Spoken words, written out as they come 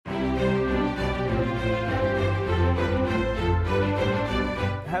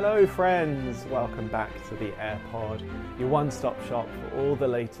Hello friends, welcome back to the AirPod, your one-stop shop for all the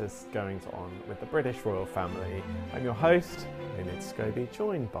latest goings on with the British royal family. I'm your host, Leonid Scobie,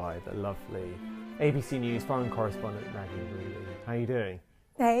 joined by the lovely ABC News foreign correspondent Maggie Rulli. How are you doing?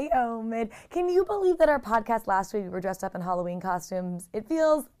 Hey Omid, can you believe that our podcast last week we were dressed up in Halloween costumes? It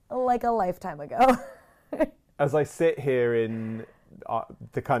feels like a lifetime ago. As I sit here in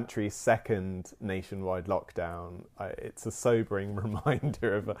the country's second nationwide lockdown, it's a sobering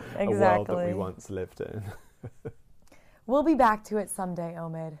reminder of a world that we once lived in. We'll be back to it someday,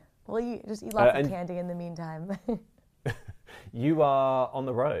 Omid. We'll just eat lots of candy in the meantime. You are on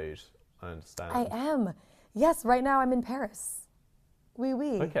the road, I understand. I am. Yes, right now I'm in Paris. Oui,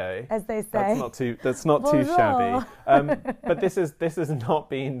 oui. Okay. As they say. That's not too shabby. But this has not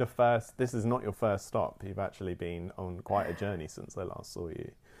been the first. This is not your first stop. You've actually been on quite a journey since I last saw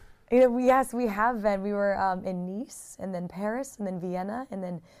you. Yes, we have been. We were in Nice, and then Paris, and then Vienna, and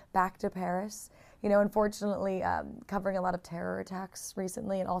then back to Paris. Unfortunately, covering a lot of terror attacks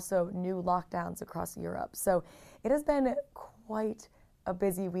recently, and also new lockdowns across Europe. So it has been quite a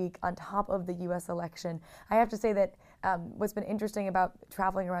busy week on top of the U.S. election. I have to say that what's been interesting about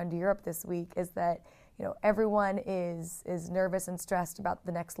traveling around Europe this week is that everyone is nervous and stressed about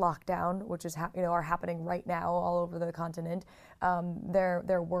the next lockdown, which is are happening right now all over the continent.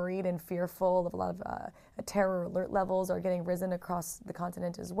 They're worried and fearful of a lot of terror alert levels are getting risen across the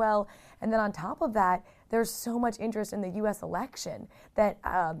continent as well. And then on top of that, there's so much interest in the U.S. election that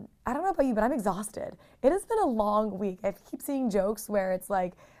I don't know about you, but I'm exhausted. It has been a long week. I keep seeing jokes where it's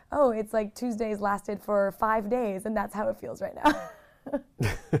like, oh, it's like Tuesdays lasted for 5 days, and that's how it feels right now.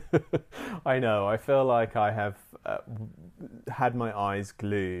 I know. I feel like I have had my eyes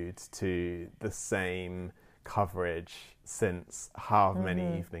glued to the same coverage since however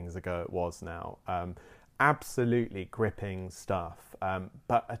many evenings ago it was now. Absolutely gripping stuff,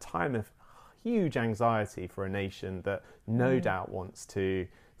 but a time of huge anxiety for a nation that no doubt wants to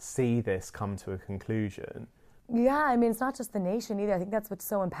see this come to a conclusion. Yeah, I mean, it's not just the nation either. I think that's what's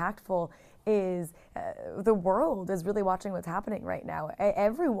so impactful is the world is really watching what's happening right now.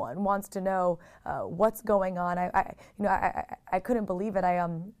 Everyone wants to know what's going on. I couldn't believe it. I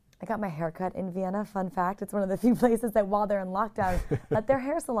got my hair cut in Vienna. Fun fact, it's one of the few places that while they're in lockdown, let their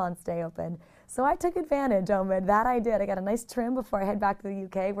hair salons stay open. So I took advantage, Omid. That I did. I got a nice trim before I head back to the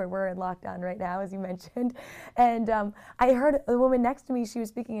UK, where we're in lockdown right now, as you mentioned. And I heard the woman next to me, she was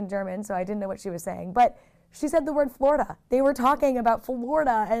speaking in German, so I didn't know what she was saying. But she said the word Florida. They were talking about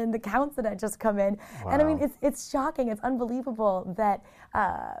Florida and the counts that had just come in. Wow. And I mean, it's shocking. It's unbelievable that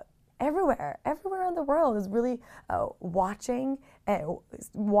everywhere in the world is really watching and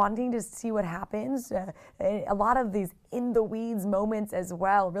wanting to see what happens. A lot of these in the weeds moments as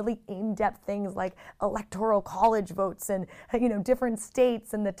well, really in-depth things like electoral college votes and different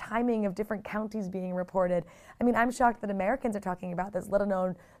states and the timing of different counties being reported. I mean, I'm shocked that Americans are talking about this, let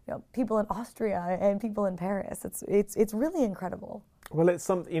alone people in Austria and people in Paris. It's really incredible. Well, it's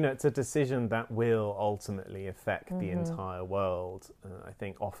it's a decision that will ultimately affect the entire world. I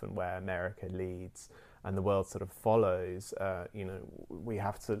think often where America leads and the world sort of follows, we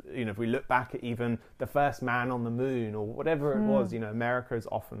have to, if we look back at even the first man on the moon or whatever it was, America is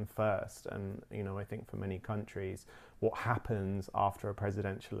often first. And, I think for many countries, what happens after a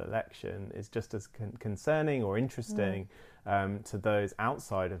presidential election is just as concerning or interesting to those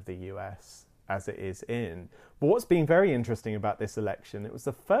outside of the US as it is in. But what's been very interesting about this election, it was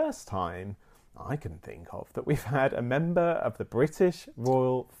the first time I can think of that we've had a member of the British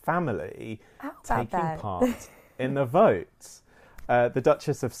royal family taking part in the votes. The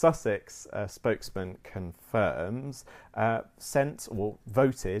Duchess of Sussex, spokesman confirms,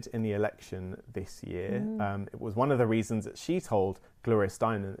 voted in the election this year. It was one of the reasons that she told Gloria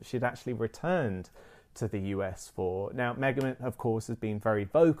Steinem that she'd actually returned to the US for. Now, Meghan, of course, has been very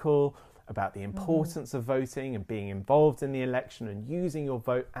vocal about the importance of voting and being involved in the election and using your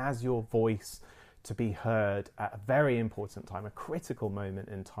vote as your voice to be heard at a very important time, a critical moment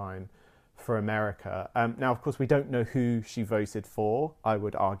in time for America. Now, of course, we don't know who she voted for. I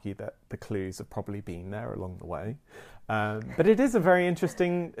would argue that the clues have probably been there along the way. But it is a very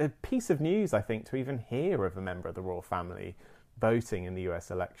interesting piece of news, I think, to even hear of a member of the royal family voting in the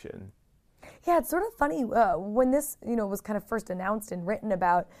US election. Yeah, it's sort of funny when this, was kind of first announced and written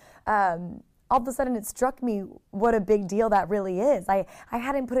about. All of a sudden, it struck me what a big deal that really is. I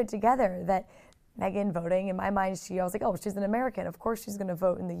hadn't put it together that Meghan voting in my mind. I was like, oh, she's an American. Of course, she's going to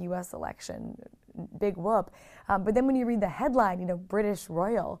vote in the U.S. election. Big whoop. But then when you read the headline, British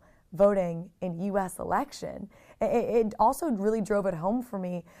royal voting in U.S. election. It also really drove it home for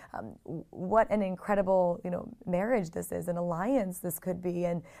me what an incredible, marriage this is, an alliance this could be,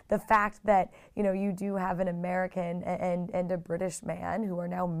 and the fact that, you do have an American and a British man who are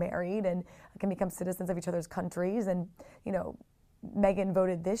now married and can become citizens of each other's countries, and, Meghan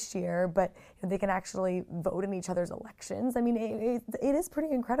voted this year, but they can actually vote in each other's elections. I mean, it is pretty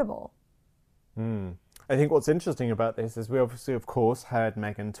incredible. I think what's interesting about this is we obviously, of course, heard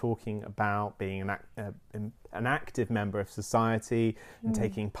Meghan talking about being an active member of society and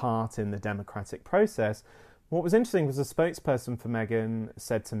taking part in the democratic process. What was interesting was a spokesperson for Meghan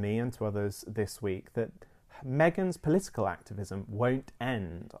said to me and to others this week that Meghan's political activism won't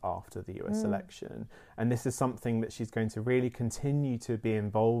end after the US election. And this is something that she's going to really continue to be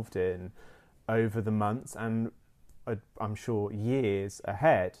involved in over the months and I'm sure years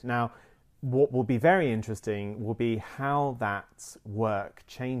ahead. Now, what will be very interesting will be how that work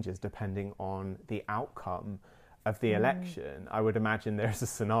changes depending on the outcome of the election. I would imagine there's a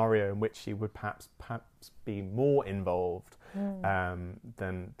scenario in which she would perhaps be more involved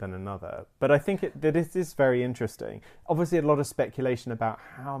than another. But I think that it is very interesting. Obviously, a lot of speculation about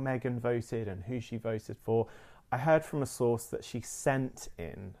how Meghan voted and who she voted for. I heard from a source that she sent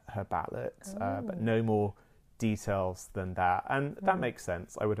in her ballot, but no more details than that, and that makes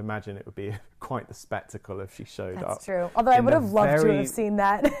sense. I would imagine it would be quite the spectacle if she showed up. That's true. Although I would have loved to have seen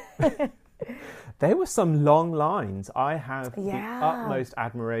that. There were some long lines. I have the utmost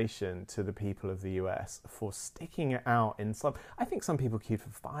admiration to the people of the US for sticking it out in some. I think some people queued for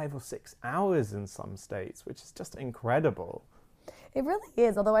 5 or 6 hours in some states, which is just incredible. It really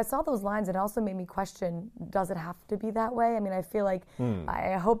is. Although I saw those lines, it also made me question, does it have to be that way? I mean, I feel like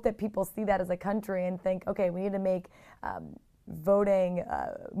I hope that people see that as a country and think, okay, we need to make voting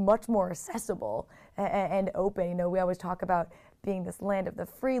much more accessible and open. We always talk about being this land of the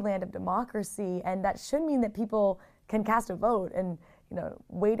free, land of democracy, and that should mean that people can cast a vote. And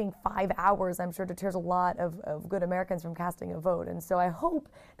waiting 5 hours, I'm sure, deters a lot of good Americans from casting a vote. And so I hope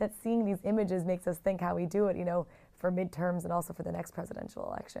that seeing these images makes us think how we do it, for midterms and also for the next presidential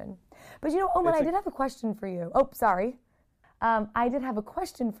election. But Oman, I did have a question for you. Oh, sorry. I did have a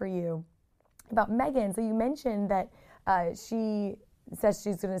question for you about Meghan. So you mentioned that she says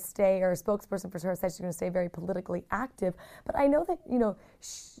she's going to stay, or a spokesperson for her says she's going to stay very politically active. But I know that,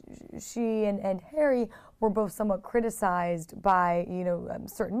 she and Harry were both somewhat criticized by,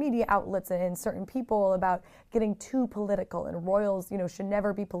 certain media outlets and certain people about getting too political. And royals, should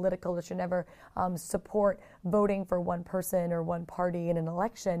never be political. They should never support voting for one person or one party in an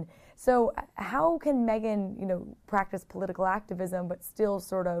election. So how can Meghan, practice political activism but still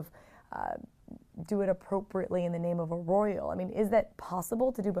sort of do it appropriately in the name of a royal? I mean, is that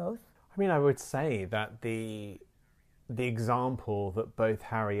possible to do both? I mean, I would say that the example that both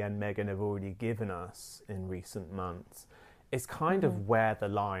Harry and Meghan have already given us in recent months is kind of where the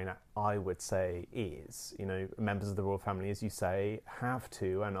line, I would say, is. Members of the royal family, as you say, have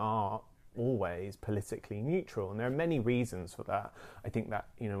to and are always politically neutral. And there are many reasons for that. I think that,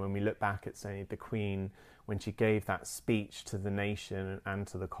 when we look back at, say, the Queen, when she gave that speech to the nation and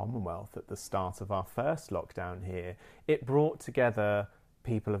to the Commonwealth at the start of our first lockdown here, it brought together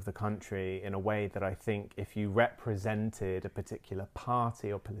people of the country in a way that I think if you represented a particular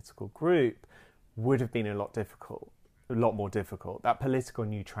party or political group would have been a lot more difficult. That political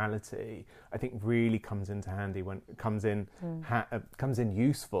neutrality, I think, really comes into handy when it comes in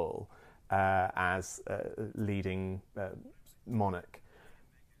useful as a leading monarch.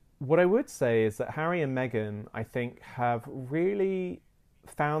 What I would say is that Harry and Meghan, I think, have really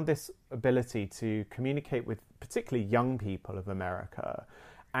found this ability to communicate with particularly young people of America.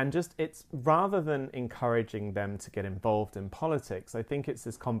 And it's rather than encouraging them to get involved in politics, I think it's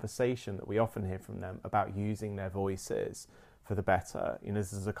this conversation that we often hear from them about using their voices for the better.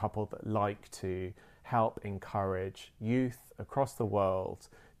 This is a couple that like to help encourage youth across the world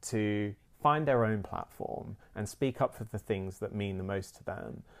to find their own platform and speak up for the things that mean the most to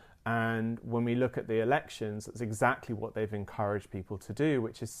them. And when we look at the elections, that's exactly what they've encouraged people to do,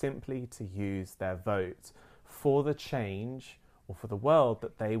 which is simply to use their vote for the change or for the world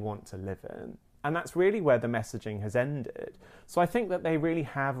that they want to live in. And that's really where the messaging has ended. So I think that they really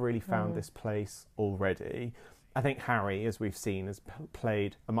have found this place already. I think Harry, as we've seen, has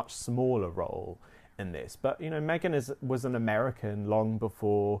played a much smaller role in this. But, Meghan was an American long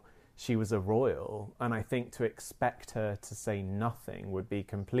before she was a royal, and I think to expect her to say nothing would be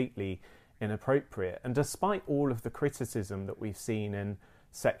completely inappropriate. And despite all of the criticism that we've seen in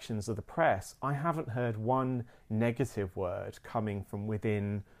sections of the press, I haven't heard one negative word coming from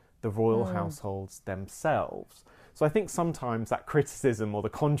within the royal households themselves. So I think sometimes that criticism or the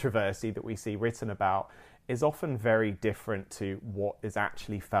controversy that we see written about is often very different to what is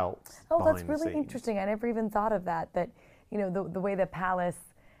actually felt. Oh, that's behind the really scenes. interesting. I never even thought of that. That, you know, the way the palace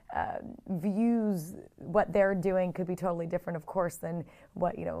views what they're doing could be totally different, of course, than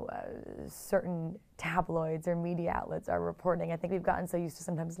what, you know, certain tabloids or media outlets are reporting. I think we've gotten so used to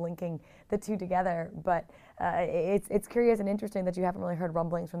sometimes linking the two together, but it's curious and interesting that you haven't really heard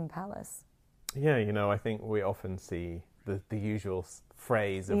rumblings from the palace. Yeah, you know, I think we often see the usual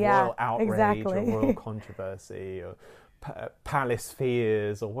phrase of Yeah, royal outrage exactly. or royal controversy or palace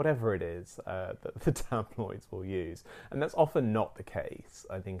fears or whatever it is that the tabloids will use. And that's often not the case.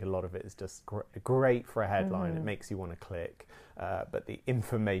 I think a lot of it is just great for a headline. It makes you want to click. But the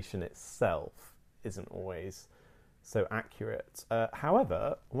information itself isn't always so accurate.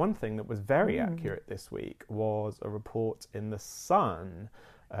 However, one thing that was very accurate this week was a report in The Sun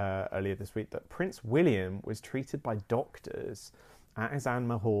earlier this week that Prince William was treated by doctors at his Anne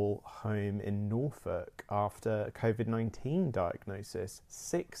Mahal home in Norfolk after a COVID-19 diagnosis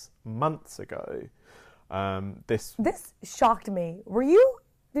 6 months ago. This shocked me.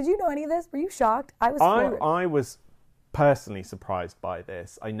 Did you know any of this? Were you shocked? I was floored. I was personally surprised by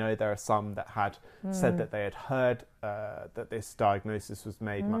this. I know there are some that had said that they had heard that this diagnosis was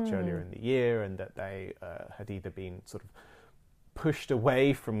made much earlier in the year and that they had either been sort of pushed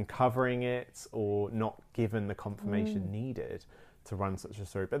away from covering it or not given the confirmation needed to run such a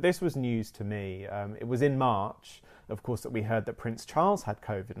story. But this was news to me. It was in March, of course, that we heard that Prince Charles had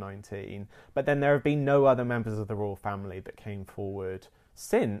COVID-19, but then there have been no other members of the royal family that came forward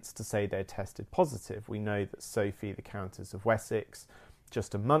since to say they'd tested positive. We know that Sophie, the Countess of Wessex,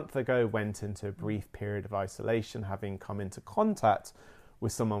 just a month ago went into a brief period of isolation, having come into contact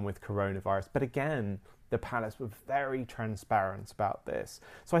with someone with coronavirus. But again, the palace were very transparent about this.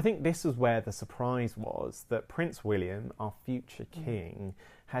 So I think this is where the surprise was, that Prince William, our future king,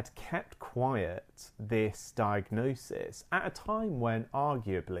 had kept quiet this diagnosis at a time when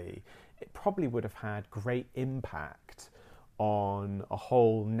arguably it probably would have had great impact on a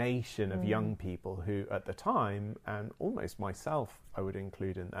whole nation of young people who at the time, and almost myself I would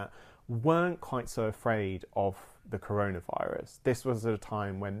include in that, weren't quite so afraid of the coronavirus. This was at a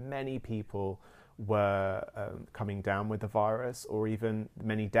time when many people were coming down with the virus, or even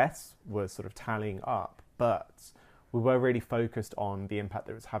many deaths were sort of tallying up, but we were really focused on the impact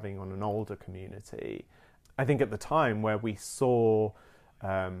that it was having on an older community. I think at the time where we saw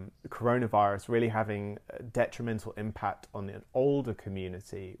coronavirus really having a detrimental impact on an older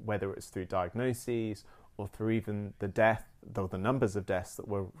community, whether it was through diagnoses or through even the death, though the numbers of deaths that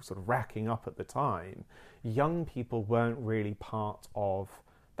were sort of racking up at the time, young people weren't really part of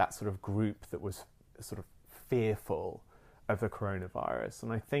that sort of group that was sort of fearful of the coronavirus.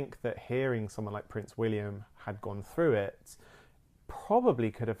 And I think that hearing someone like Prince William had gone through it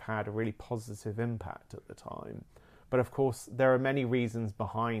probably could have had a really positive impact at the time. But of course, there are many reasons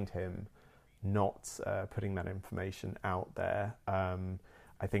behind him not putting that information out there.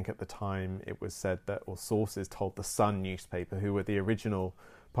 I think at the time it was said that, or sources told the Sun newspaper, who were the original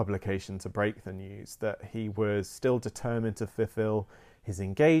publication to break the news, that he was still determined to fulfill his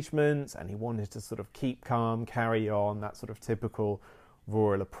engagements and he wanted to sort of keep calm, carry on, that sort of typical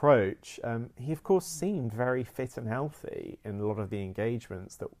royal approach. He of course seemed very fit and healthy in a lot of the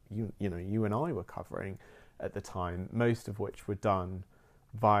engagements that you and I were covering at the time, most of which were done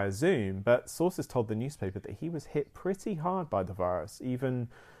via Zoom. But sources told the newspaper that he was hit pretty hard by the virus, even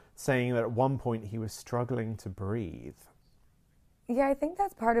saying that at one point he was struggling to breathe. Yeah, I think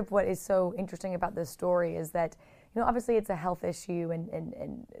that's part of what is so interesting about this story is that, you know, obviously it's a health issue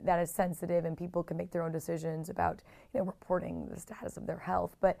and that is sensitive and people can make their own decisions about, you know, reporting the status of their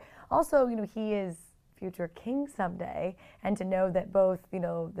health. But also, you know, he is future king someday, and to know that both, you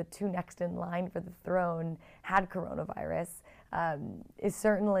know, the two next in line for the throne had coronavirus is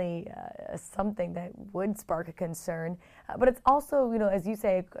certainly something that would spark a concern. But it's also, you know, as you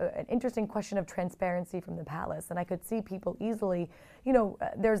say, an interesting question of transparency from the palace. And I could see people easily, you know,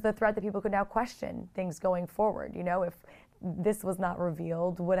 there's the threat that people could now question things going forward. You know, if this was not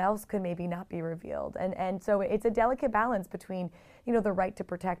revealed, what else could maybe not be revealed? And so it's a delicate balance between, you know, the right to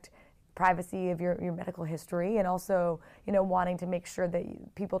protect privacy of your medical history and also, you know, wanting to make sure that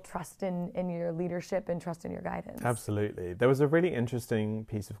people trust in your leadership and trust in your guidance. Absolutely. There was a really interesting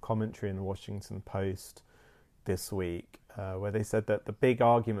piece of commentary in the Washington Post this week where they said that the big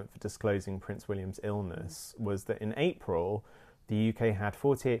argument for disclosing Prince William's illness was that in April, the UK had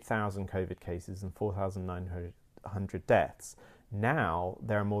 48,000 COVID cases and 4,900 deaths. Now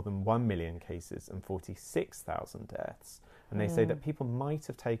there are more than 1 million cases and 46,000 deaths. And they say that people might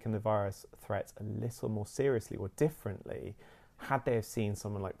have taken the virus threat a little more seriously or differently had they have seen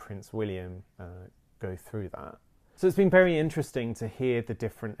someone like Prince William go through that. So it's been very interesting to hear the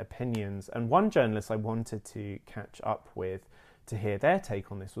different opinions. And one journalist I wanted to catch up with to hear their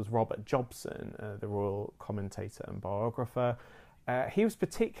take on this was Robert Jobson, the royal commentator and biographer. He was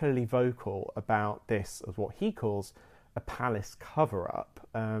particularly vocal about this as what he calls a palace cover-up.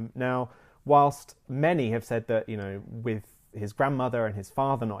 Now, whilst many have said that, with his grandmother and his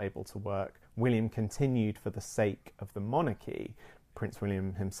father not able to work, William continued for the sake of the monarchy. Prince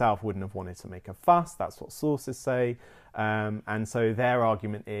William himself wouldn't have wanted to make a fuss, that's what sources say. And so their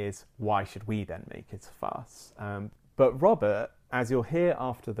argument is, why should we then make it a fuss? But Robert, as you'll hear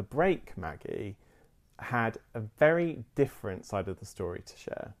after the break, Maggie, had a very different side of the story to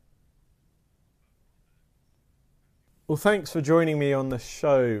share. Well, thanks for joining me on the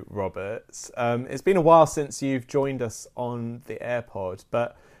show, Robert. It's been a while since you've joined us on the AirPod,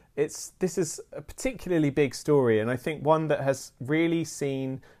 but this is a particularly big story, and I think one that has really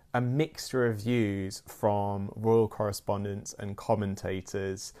seen a mixture of views from royal correspondents and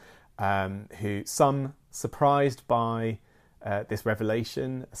commentators, who some surprised by this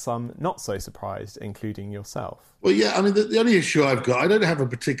revelation, some not so surprised, including yourself. Well, yeah, I mean, the only issue I've got, I don't have a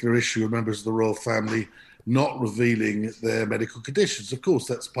particular issue with members of the royal family not revealing their medical conditions. Of course,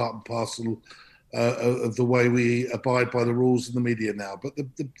 that's part and parcel of the way we abide by the rules in the media now. But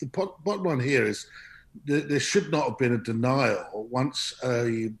the bottom line here is there should not have been a denial once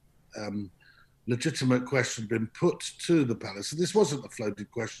a legitimate question had been put to the palace. And this wasn't a floated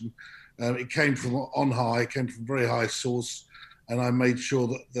question. It came from on high, it came from a very high source, and I made sure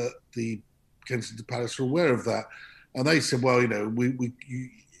that the Kensington Palace were aware of that. And they said, well,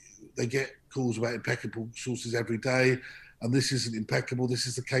 they get calls about impeccable sources every day, and this isn't impeccable. This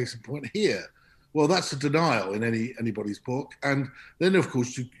is the case in point here. Well, that's a denial in anybody's book. And then, of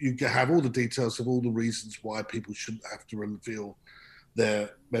course, you have all the details of all the reasons why people shouldn't have to reveal their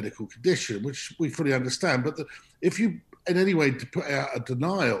medical condition, which we fully understand. But if you, in any way, to put out a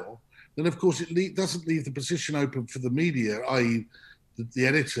denial, then, of course, it doesn't leave the position open for the media, i.e. the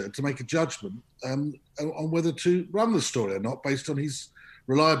editor, to make a judgment on whether to run the story or not based on his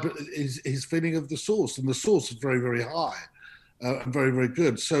feeling of the source. And the source is very, very high and very, very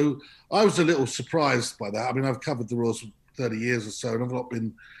good. So I was a little surprised by that. I mean, I've covered the royals for 30 years or so, and I've not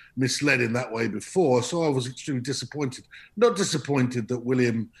been misled in that way before. So I was extremely disappointed. Not disappointed that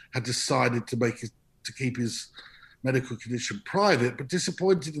William had decided to keep his medical condition private, but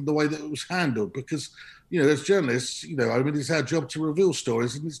disappointed in the way that it was handled. Because, as journalists, it's our job to reveal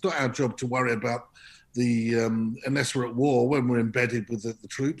stories, and it's not our job to worry about unless we're at war, when we're embedded with the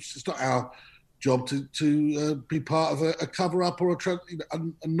troops. It's not our job to be part of a cover-up or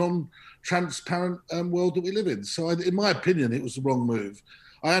a non-transparent world that we live in. So in my opinion, it was the wrong move.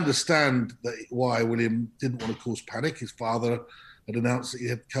 I understand why William didn't want to cause panic. His father had announced that he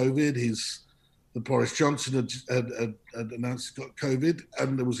had COVID. Boris Johnson had announced he got COVID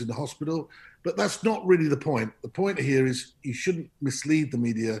and was in the hospital. But that's not really the point. The point here is you shouldn't mislead the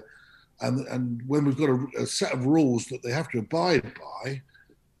media. And when we've got a set of rules that they have to abide by,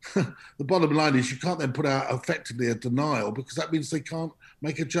 the bottom line is you can't then put out effectively a denial, because that means they can't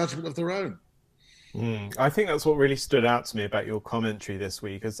make a judgment of their own. I think that's what really stood out to me about your commentary this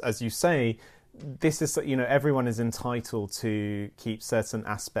week. As you say, this is, everyone is entitled to keep certain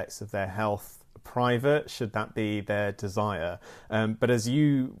aspects of their health private, should that be their desire. But as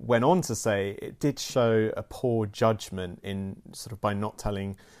you went on to say, it did show a poor judgment in by not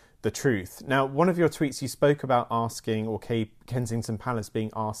telling the truth. Now, one of your tweets, you spoke about asking, or Kensington Palace being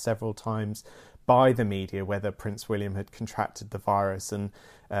asked several times by the media whether Prince William had contracted the virus, and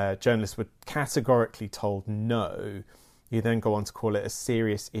journalists were categorically told no. You then go on to call it a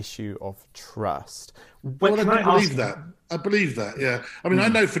serious issue of trust. I believe that, yeah. I mean, I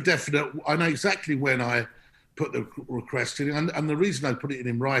know for definite, I know exactly when I put the request in, and the reason I put it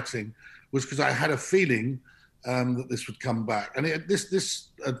in writing was because I had a feeling that this would come back, and this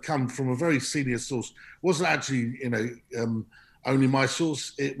had come from a very senior source. It wasn't actually, only my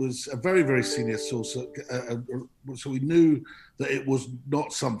source. It was a very, very senior source, so we knew that it was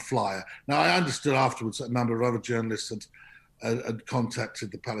not some flyer. Now, I understood afterwards that a number of other journalists had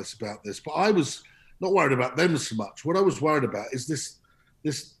contacted the palace about this, but I was not worried about them so much. What I was worried about is this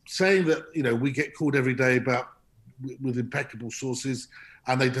saying that we get called every day with impeccable sources,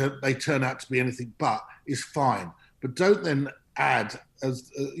 and they turn out to be anything but, is fine. But don't then add,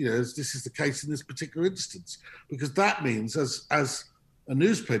 as this is the case in this particular instance, because that means, as a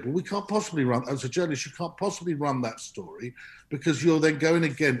newspaper, we can't possibly run, as a journalist, you can't possibly run that story because you're then going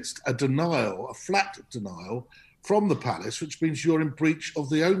against a denial, a flat denial from the palace, which means you're in breach of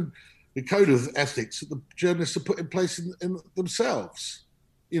the code of ethics that the journalists have put in place in themselves.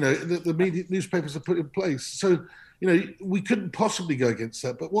 The media newspapers have put in place. So, we couldn't possibly go against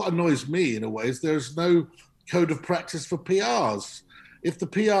that. But what annoys me in a way is there's no code of practice for PRs. If the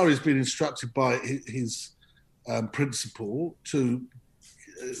PR is being instructed by his principal to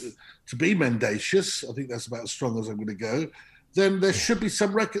be mendacious, I think that's about as strong as I'm going to go, then there should be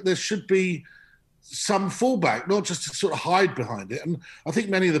some fallback, not just to sort of hide behind it. And I think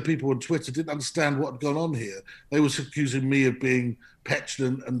many of the people on Twitter didn't understand what had gone on here. They were accusing me of being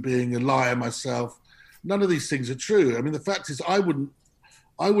petulant and being a liar myself. None of these things are true. I mean, the fact is, I wouldn't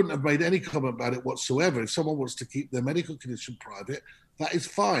have made any comment about it whatsoever. If someone wants to keep their medical condition private, that is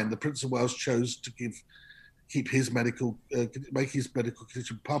fine. The Prince of Wales chose to make his medical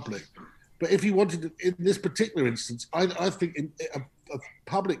condition public. But if he wanted to, in this particular instance, I think a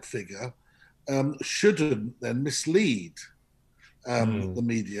public figure shouldn't then mislead the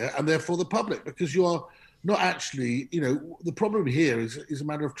media and therefore the public, because you are not actually, the problem here is a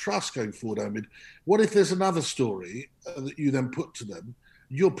matter of trust going forward, Omid. What if there's another story that you then put to them?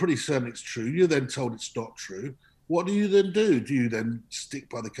 You're pretty certain it's true. You're then told it's not true. What do you then do? Do you then stick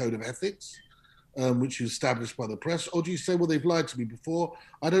by the code of ethics, which is established by the press, or do you say, well, they've lied to me before?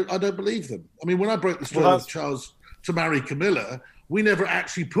 I don't believe them. I mean, when I broke the story of Charles to marry Camilla, we never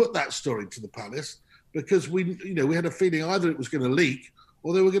actually put that story to the palace because we had a feeling either it was going to leak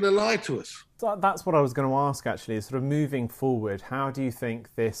or they were going to lie to us. So that's what I was going to ask, actually, is sort of moving forward, how do you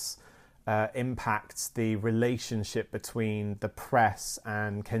think this impacts the relationship between the press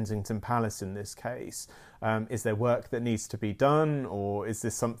and Kensington Palace in this case? Is there work that needs to be done, or is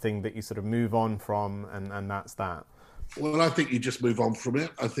this something that you sort of move on from and that's that? Well, I think you just move on from it.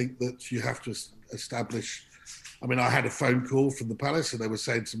 I think that you have to establish... I mean, I had a phone call from the palace and they were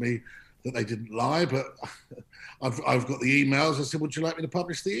saying to me that they didn't lie, but I've got the emails. I said, would you like me to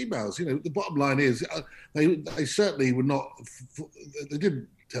publish the emails? The bottom line is they certainly were not... They didn't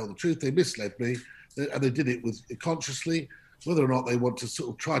tell the truth. They misled me, and they did it consciously. Whether or not they want to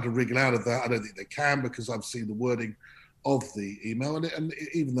sort of try to wriggle out of that, I don't think they can, because I've seen the wording of the email, and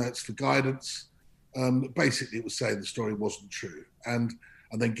even though it's for guidance, basically it was saying the story wasn't true, and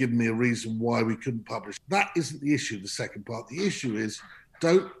then giving me a reason why we couldn't publish. That isn't the issue. The second part, the issue is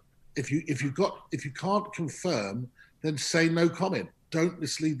if you can't confirm, then say no comment. Don't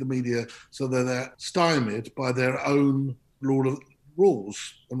mislead the media so that they're stymied by their own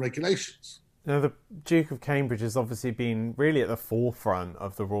rules and regulations. Now, the Duke of Cambridge has obviously been really at the forefront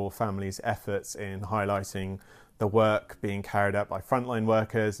of the royal family's efforts in highlighting the work being carried out by frontline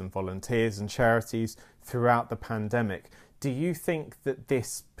workers and volunteers and charities throughout the pandemic. Do you think that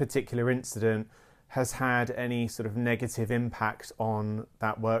this particular incident has had any sort of negative impact on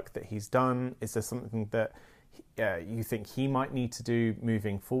that work that he's done? Is there something that you think he might need to do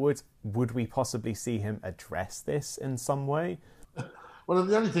moving forward? Would we possibly see him address this in some way? Well,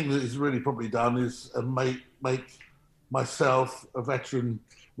 the only thing that he's really probably done is make myself, a veteran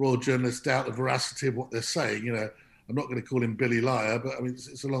royal journalist, doubt the veracity of what they're saying. I'm not going to call him Billy Liar, but I mean,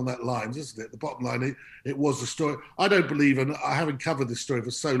 it's along that lines, isn't it? The bottom line, it was a story. I don't believe, and I haven't covered this story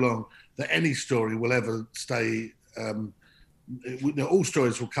for so long, that any story will ever stay. All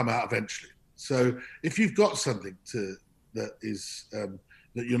stories will come out eventually. So if you've got something that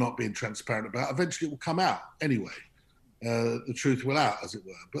you're not being transparent about, eventually it will come out anyway. The truth will out, as it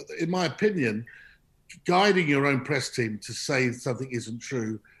were. But in my opinion, guiding your own press team to say something isn't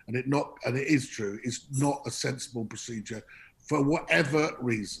true and it is true is not a sensible procedure for whatever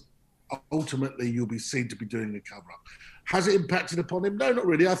reason. Ultimately, you'll be seen to be doing a cover-up. Has it impacted upon him? No, not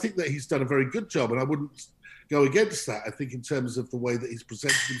really. I think that he's done a very good job, and I wouldn't go against that. I think in terms of the way that he's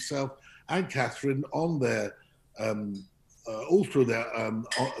presented himself and Catherine on their all through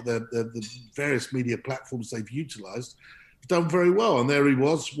the various media platforms they've utilised, done very well. And there he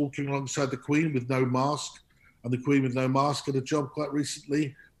was, walking alongside the Queen with no mask, and the Queen with no mask had a job quite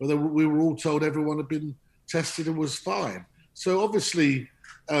recently where we were all told everyone had been tested and was fine. So obviously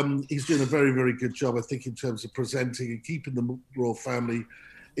he's doing a very, very good job, I think, in terms of presenting and keeping the royal family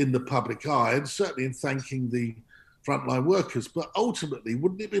in the public eye, and certainly in thanking the frontline workers. But ultimately,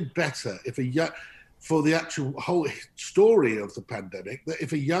 wouldn't it have been better if for the actual whole story of the pandemic, that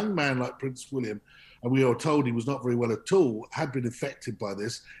if a young man like Prince William, and we are told he was not very well at all, had been affected by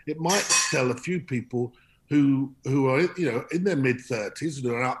this, it might tell a few people who are in their mid-30s and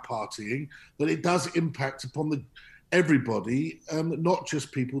are out partying, that it does impact upon everybody, not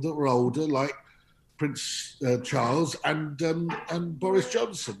just people that were older, like Prince Charles and Boris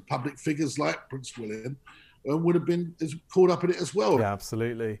Johnson. Public figures like Prince William would have been caught up in it as well. Yeah,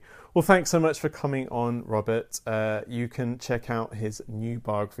 absolutely. Well, thanks so much for coming on, Robert. You can check out his new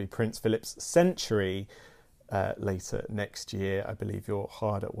biography, Prince Philip's Century, later next year. I believe you're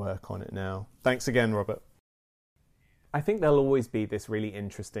hard at work on it now. Thanks again, Robert. I think there'll always be this really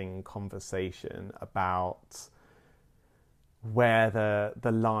interesting conversation about where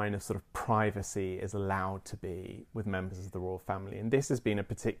the line of sort of privacy is allowed to be with members of the royal family. And this has been a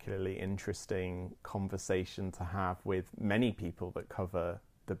particularly interesting conversation to have with many people that cover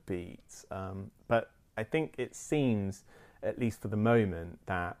the beat. But I think it seems, at least for the moment,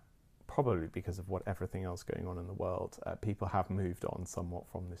 that probably because of everything else going on in the world, people have moved on somewhat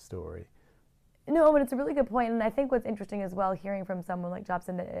from this story. No, but it's a really good point. And I think what's interesting as well, hearing from someone like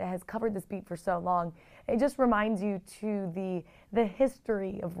Jobson that has covered this beat for so long, it just reminds you to the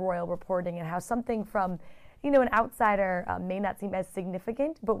history of royal reporting and how something from, an outsider may not seem as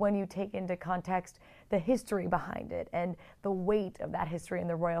significant, but when you take into context the history behind it and the weight of that history in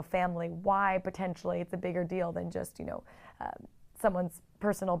the royal family, why potentially it's a bigger deal than just, someone's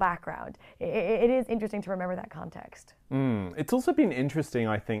personal background. It is interesting to remember that context. It's also been interesting,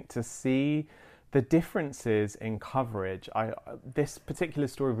 I think, to see the differences in coverage. This particular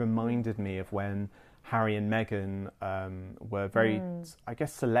story reminded me of when Harry and Meghan were very, I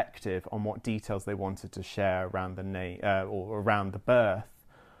guess, selective on what details they wanted to share around the name or around the birth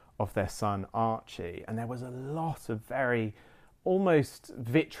of their son Archie, and there was a lot of very almost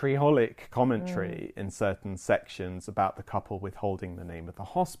vitriolic commentary in certain sections about the couple withholding the name of the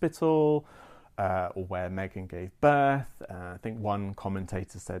hospital or where Meghan gave birth. I think one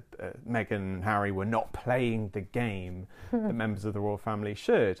commentator said Meghan and Harry were not playing the game that members of the royal family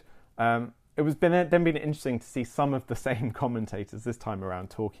should. It was been interesting to see some of the same commentators this time around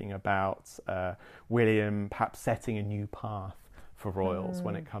talking about William perhaps setting a new path for royals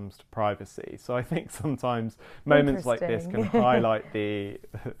when it comes to privacy. So I think sometimes moments like this can highlight the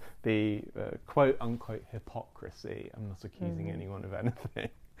quote unquote hypocrisy. I'm not accusing anyone of anything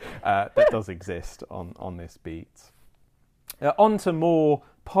that does exist on this beat. On to more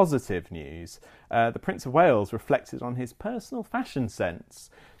positive news. The Prince of Wales reflected on his personal fashion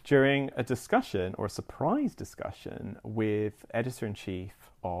sense during a discussion, or a surprise discussion, with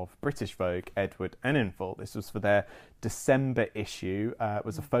editor-in-chief of British Vogue, Edward Enninful. This was for their December issue. It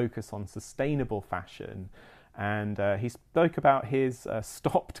was a focus on sustainable fashion. And he spoke about his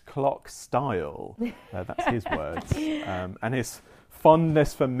stopped clock style, that's his words, and his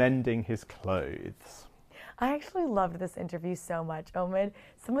fondness for mending his clothes. I actually loved this interview so much, Omid.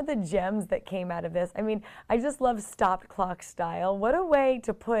 Some of the gems that came out of this. I mean, I just love stopped clock style. What a way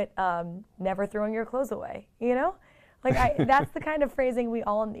to put never throwing your clothes away, Like, that's the kind of phrasing we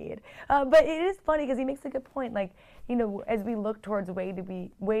all need. But it is funny because he makes a good point. Like, as we look towards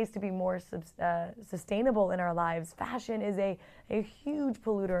ways to be more sustainable in our lives, fashion is a huge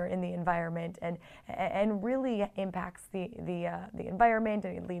polluter in the environment and really impacts the environment,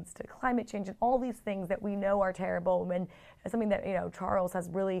 and it leads to climate change and all these things that we know are terrible, and something that Charles has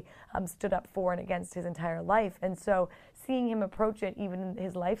really stood up for and against his entire life. And so seeing him approach it, even in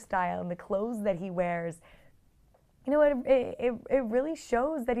his lifestyle and the clothes that he wears, it really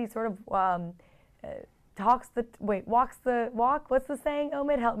shows that he sort of walks the walk. What's the saying,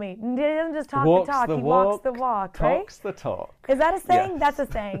 Omid? Help me. He doesn't just talk the talk, he walks the walk, right? Talks the talk. Is that a saying? Yes. That's a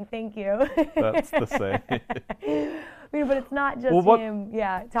saying. Thank you. That's the saying. But it's not just him,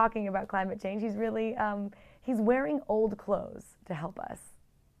 talking about climate change. He's really, he's wearing old clothes to help us.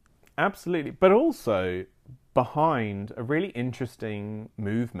 Absolutely. But also behind a really interesting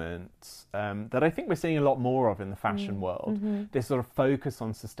movement that I think we're seeing a lot more of in the fashion world. This sort of focus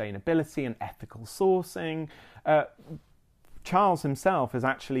on sustainability and ethical sourcing. Charles himself is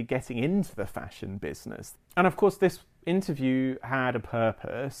actually getting into the fashion business. And of course, this interview had a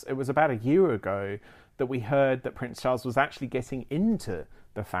purpose. It was about a year ago that we heard that Prince Charles was actually getting into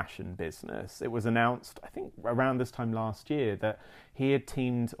the fashion business. It was announced, I think, around this time last year that he had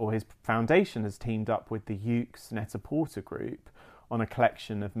teamed, or his foundation has teamed up with the Yoox Net-a-Porter group on a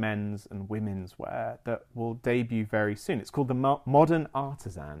collection of men's and women's wear that will debut very soon. It's called the Modern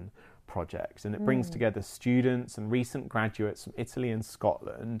Artisan Project, and it brings together students and recent graduates from Italy and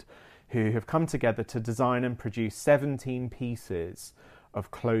Scotland who have come together to design and produce 17 pieces of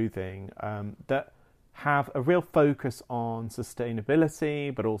clothing that have a real focus on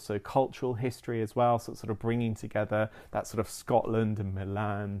sustainability, but also cultural history as well. So it's sort of bringing together that sort of Scotland and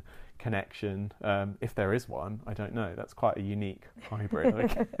Milan connection. If there is one, I don't know. That's quite a unique hybrid, I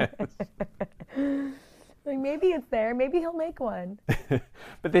guess. maybe it's there. Maybe he'll make one.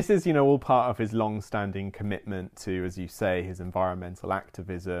 But this is, all part of his long-standing commitment to, as you say, his environmental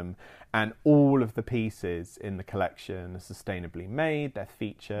activism. And all of the pieces in the collection are sustainably made. They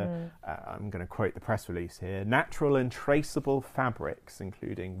feature, I'm going to quote the press release here, natural and traceable fabrics,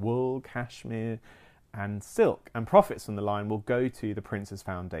 including wool, cashmere, and silk. And profits from the line will go to the Prince's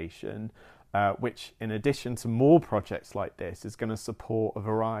Foundation, which, in addition to more projects like this, is going to support a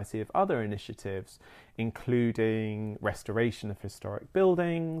variety of other initiatives, including restoration of historic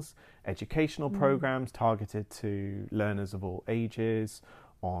buildings, educational programs targeted to learners of all ages,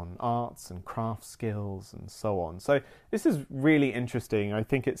 on arts and craft skills and so on. So this is really interesting. I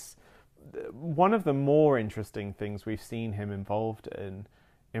think it's one of the more interesting things we've seen him involved in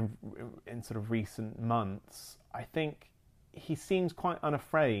sort of recent months. I think he seems quite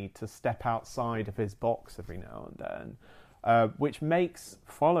unafraid to step outside of his box every now and then, which makes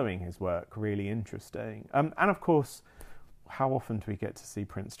following his work really interesting. And of course, how often do we get to see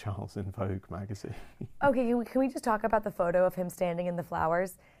Prince Charles in Vogue magazine? Okay, can we just talk about the photo of him standing in the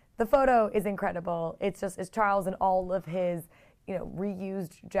flowers? The photo is incredible. It's Charles in all of his,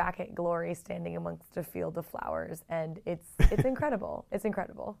 reused jacket glory, standing amongst a field of flowers, and it's incredible. It's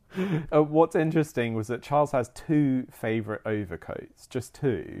incredible. What's interesting was that Charles has two favourite overcoats, just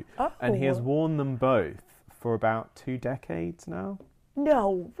two, and he has worn them both for about 2 decades now.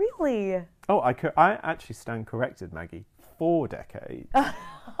 No, really? Oh, I actually stand corrected, Maggie. 4 decades.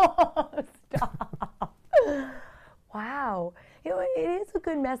 Stop. Wow. It is a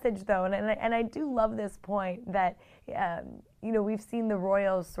good message, though, and I do love this point that, we've seen the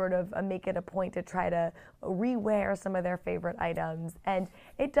royals sort of make it a point to try to re-wear some of their favorite items, and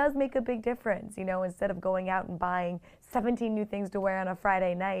it does make a big difference, instead of going out and buying 17 new things to wear on a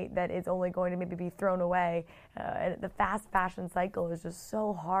Friday night that is only going to maybe be thrown away. The fast fashion cycle is just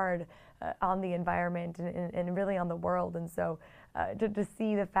so hard on the environment and really on the world, and so to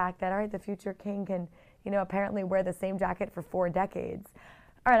see the fact that, all right, the future king can, apparently wear the same jacket for 4 decades.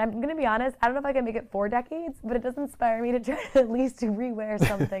 All right, I'm going to be honest, I don't know if I can make it 4 decades, but it does inspire me to try to at least re-wear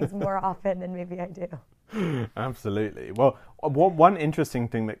some things more often than maybe I do. Absolutely. Well, one interesting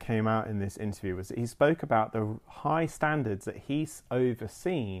thing that came out in this interview was that he spoke about the high standards that he's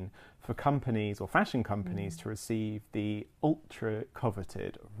overseen for companies or fashion companies to receive the ultra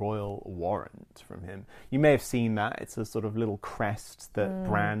coveted royal warrant from him. You may have seen that. It's a sort of little crest that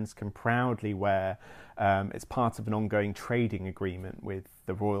brands can proudly wear. It's part of an ongoing trading agreement with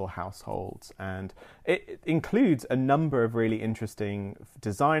the royal households, and it includes a number of really interesting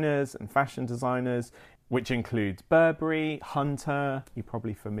designers and fashion designers, which includes Burberry, Hunter, you're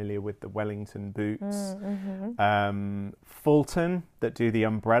probably familiar with the Wellington boots, Fulton, that do the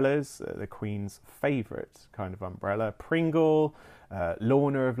umbrellas, the Queen's favourite kind of umbrella, Pringle,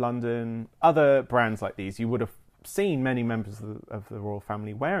 Lorna of London, other brands like these. You would have seen many members of the royal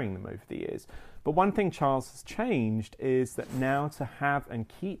family wearing them over the years. But one thing Charles has changed is that now to have and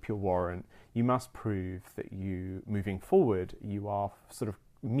keep your warrant, you must prove that you, moving forward, you are sort of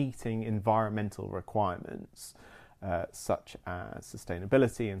meeting environmental requirements such as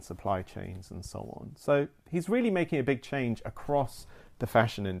sustainability and supply chains and so on. So he's really making a big change across the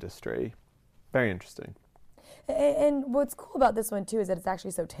fashion industry. Very interesting. And what's cool about this one too is that it's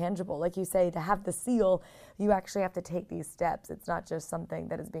actually so tangible. Like you say, to have the seal, you actually have to take these steps. It's not just something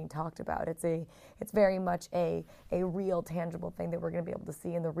that is being talked about. It's very much a real tangible thing that we're going to be able to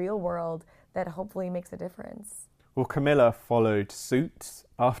see in the real world that hopefully makes a difference. Well, Camilla followed suit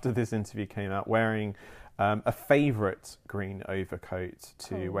after this interview came out, wearing a favourite green overcoat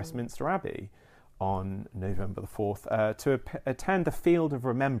to Westminster Abbey on November the 4th to attend the Field of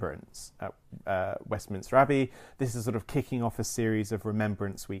Remembrance at Westminster Abbey. This is sort of kicking off a series of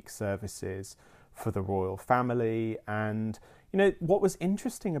Remembrance Week services for the royal family. And, what was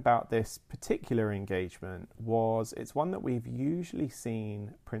interesting about this particular engagement was it's one that we've usually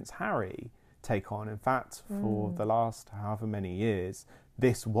seen Prince Harry take on. In fact, for the last however many years,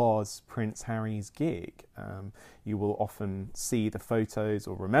 this was Prince Harry's gig. You will often see the photos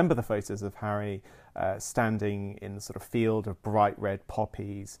or remember the photos of Harry standing in the sort of field of bright red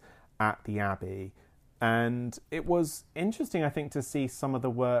poppies at the Abbey. And it was interesting, I think, to see some of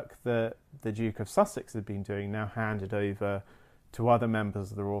the work that the Duke of Sussex had been doing now handed over to other members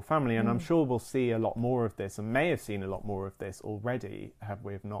of the royal family. And I'm sure we'll see a lot more of this, and may have seen a lot more of this already, have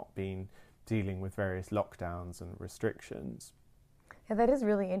we have not been dealing with various lockdowns and restrictions. Yeah, that is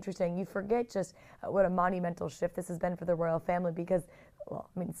really interesting. You forget just what a monumental shift this has been for the royal family because,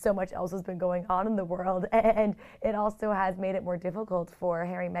 so much else has been going on in the world, and it also has made it more difficult for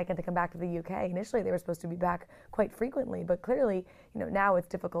Harry and Meghan to come back to the UK. Initially, they were supposed to be back quite frequently, but clearly, now it's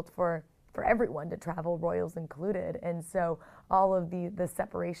difficult for for everyone to travel, royals included. And so all of the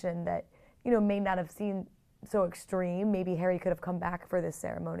separation that, may not have seemed so extreme, maybe Harry could have come back for this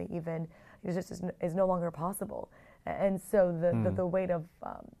ceremony even, is no longer possible. And so the weight of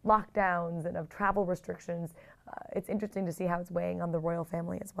lockdowns and of travel restrictions, it's interesting to see how it's weighing on the royal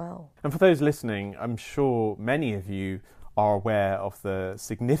family as well. And for those listening, I'm sure many of you are aware of the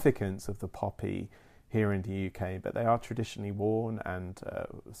significance of the poppy here in the UK, but they are traditionally worn and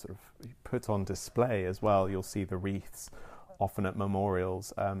sort of put on display as well. You'll see the wreaths often at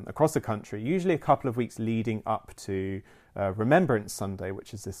memorials across the country, usually a couple of weeks leading up to Remembrance Sunday,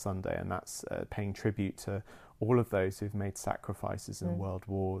 which is this Sunday, and that's paying tribute to all of those who've made sacrifices in world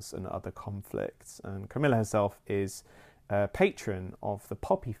wars and other conflicts. And Camilla herself is patron of the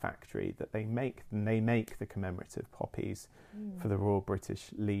poppy factory that they make. And they make the commemorative poppies for the Royal British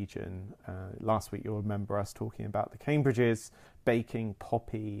Legion. Last week, you'll remember us talking about the Cambridges baking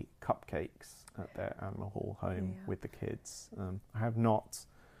poppy cupcakes at their Animal Hall home with the kids. I have not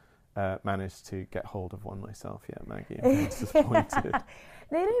managed to get hold of one myself yet, Maggie. I'm disappointed.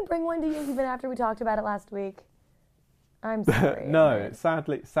 They didn't bring one to you even after we talked about it last week. I'm sorry. No,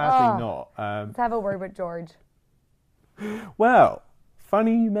 sadly not. Let's have a word with George. Well,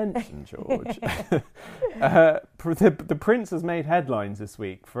 funny you mention George. The Prince has made headlines this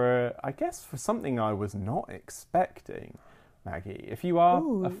week for something I was not expecting, Maggie. If you are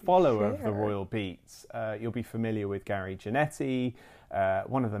a follower of the Royal Beats, you'll be familiar with Gary Janetti,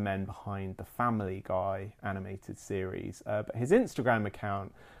 one of the men behind the Family Guy animated series. But his Instagram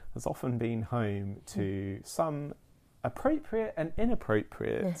account has often been home to some appropriate and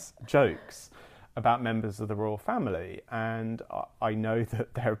inappropriate jokes about members of the royal family, and I know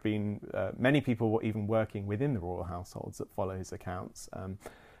that there have been many people even working within the royal households that follow his accounts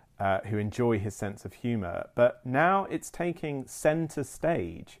who enjoy his sense of humour. But now it's taking centre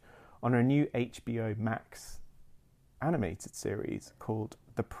stage on a new HBO Max animated series called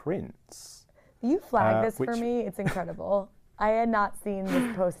The Prince. You flagged this for me. It's incredible. I had not seen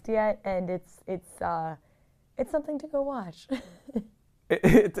this post yet, and it's something to go watch.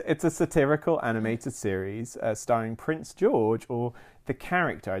 It's a satirical animated series starring Prince George, or the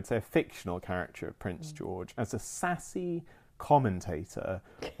character, I'd say a fictional character of Prince George, as a sassy commentator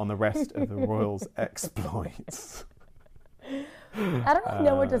on the rest of the royals' exploits. I don't really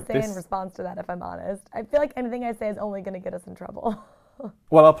know what to say in response to that, if I'm honest. I feel like anything I say is only going to get us in trouble.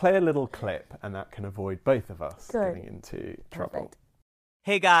 Well, I'll play a little clip, and that can avoid both of us getting into trouble. Perfect.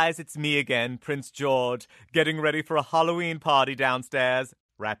 Hey guys, it's me again, Prince George, getting ready for a Halloween party downstairs.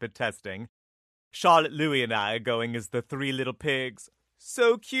 Rapid testing. Charlotte, Louis, and I are going as the three little pigs.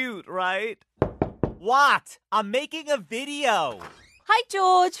 So cute, right? What? I'm making a video. Hi,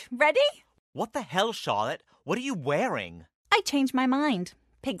 George. Ready? What the hell, Charlotte? What are you wearing? I changed my mind.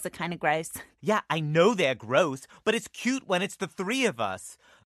 Pigs are kind of gross. Yeah, I know they're gross, but it's cute when it's the three of us.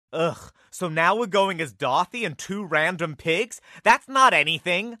 Ugh, so now we're going as Dorothy and two random pigs? That's not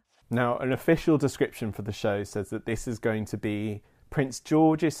anything. Now, an official description for the show says that this is going to be Prince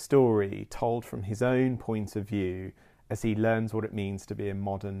George's story told from his own point of view as he learns what it means to be a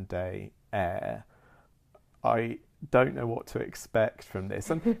modern-day heir. I don't know what to expect from this.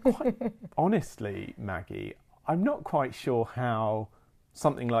 And quite honestly, Maggie, I'm not quite sure how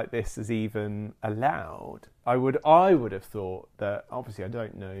something like this is even allowed. I would have thought that, obviously I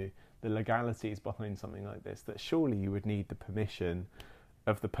don't know the legalities behind something like this, that surely you would need the permission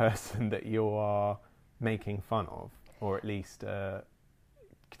of the person that you are making fun of, or at least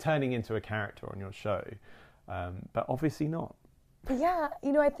turning into a character on your show. But obviously not. Yeah,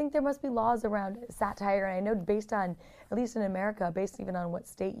 I think there must be laws around satire, and I know based on, at least in America, based even on what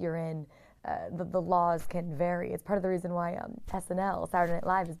state you're in, the laws can vary. It's part of the reason why SNL, Saturday Night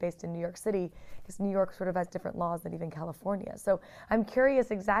Live, is based in New York City, because New York sort of has different laws than even California. So I'm curious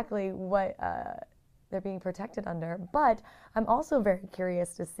exactly what they're being protected under, but I'm also very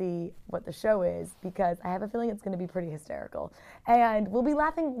curious to see what the show is, because I have a feeling it's going to be pretty hysterical. And we'll be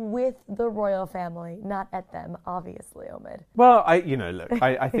laughing with the royal family, not at them, obviously, Omid. Well,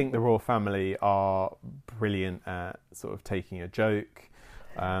 I think the royal family are brilliant at sort of taking a joke.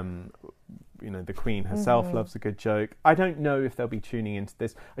 The Queen herself loves a good joke. I don't know if they'll be tuning into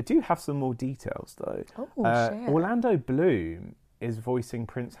this. I do have some more details, though. Share. Orlando Bloom is voicing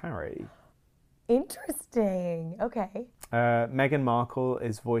Prince Harry. Interesting. Okay. Meghan Markle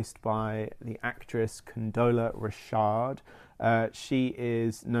is voiced by the actress Condola Richard. She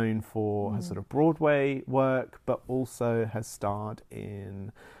is known for her sort of Broadway work, but also has starred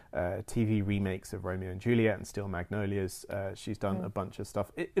in TV remakes of Romeo and Juliet and Steel Magnolias. She's done a bunch of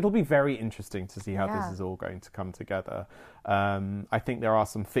stuff. It'll be very interesting to see how this is all going to come together. I think there are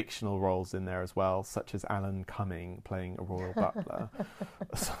some fictional roles in there as well, such as Alan Cumming playing a royal butler.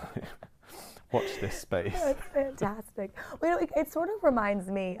 So, watch this space. That's fantastic. Well, it sort of reminds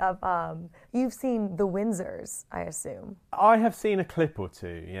me of, you've seen The Windsors, I assume. I have seen a clip or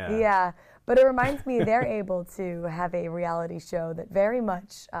two, yeah. Yeah, but it reminds me they're able to have a reality show that very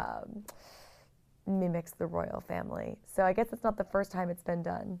much mimics the royal family. So I guess it's not the first time it's been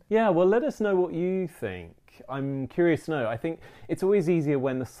done. Yeah, well, let us know what you think. I'm curious to know. I think it's always easier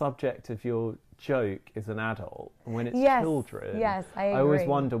when the subject of your joke is an adult, and when it's children. Yes, I agree. I always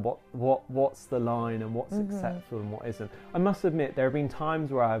wonder what's the line and what's acceptable and what isn't. I must admit, there have been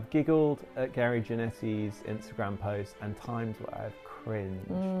times where I've giggled at Gary Genetti's Instagram post and times where I've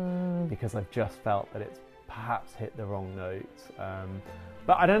cringed because I've just felt that it's perhaps hit the wrong note.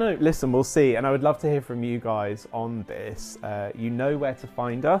 But I don't know. Listen, we'll see. And I would love to hear from you guys on this. You know where to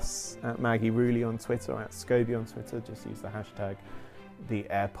find us, at Maggie Rooley on Twitter, or at Scobie on Twitter. Just use the hashtag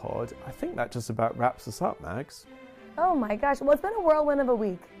 #TheAirPod. I think that just about wraps us up, Mags. Oh my gosh. Well, it's been a whirlwind of a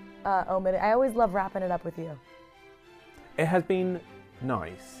week, Omid. I always love wrapping it up with you. It has been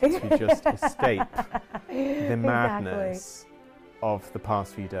nice to just escape the madness of the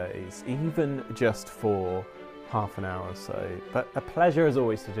past few days, even just for half an hour or so. But a pleasure as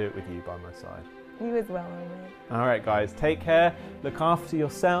always to do it with you by my side. You as well, Omid. All right, guys, take care, look after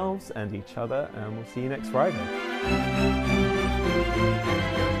yourselves and each other, and we'll see you next Friday.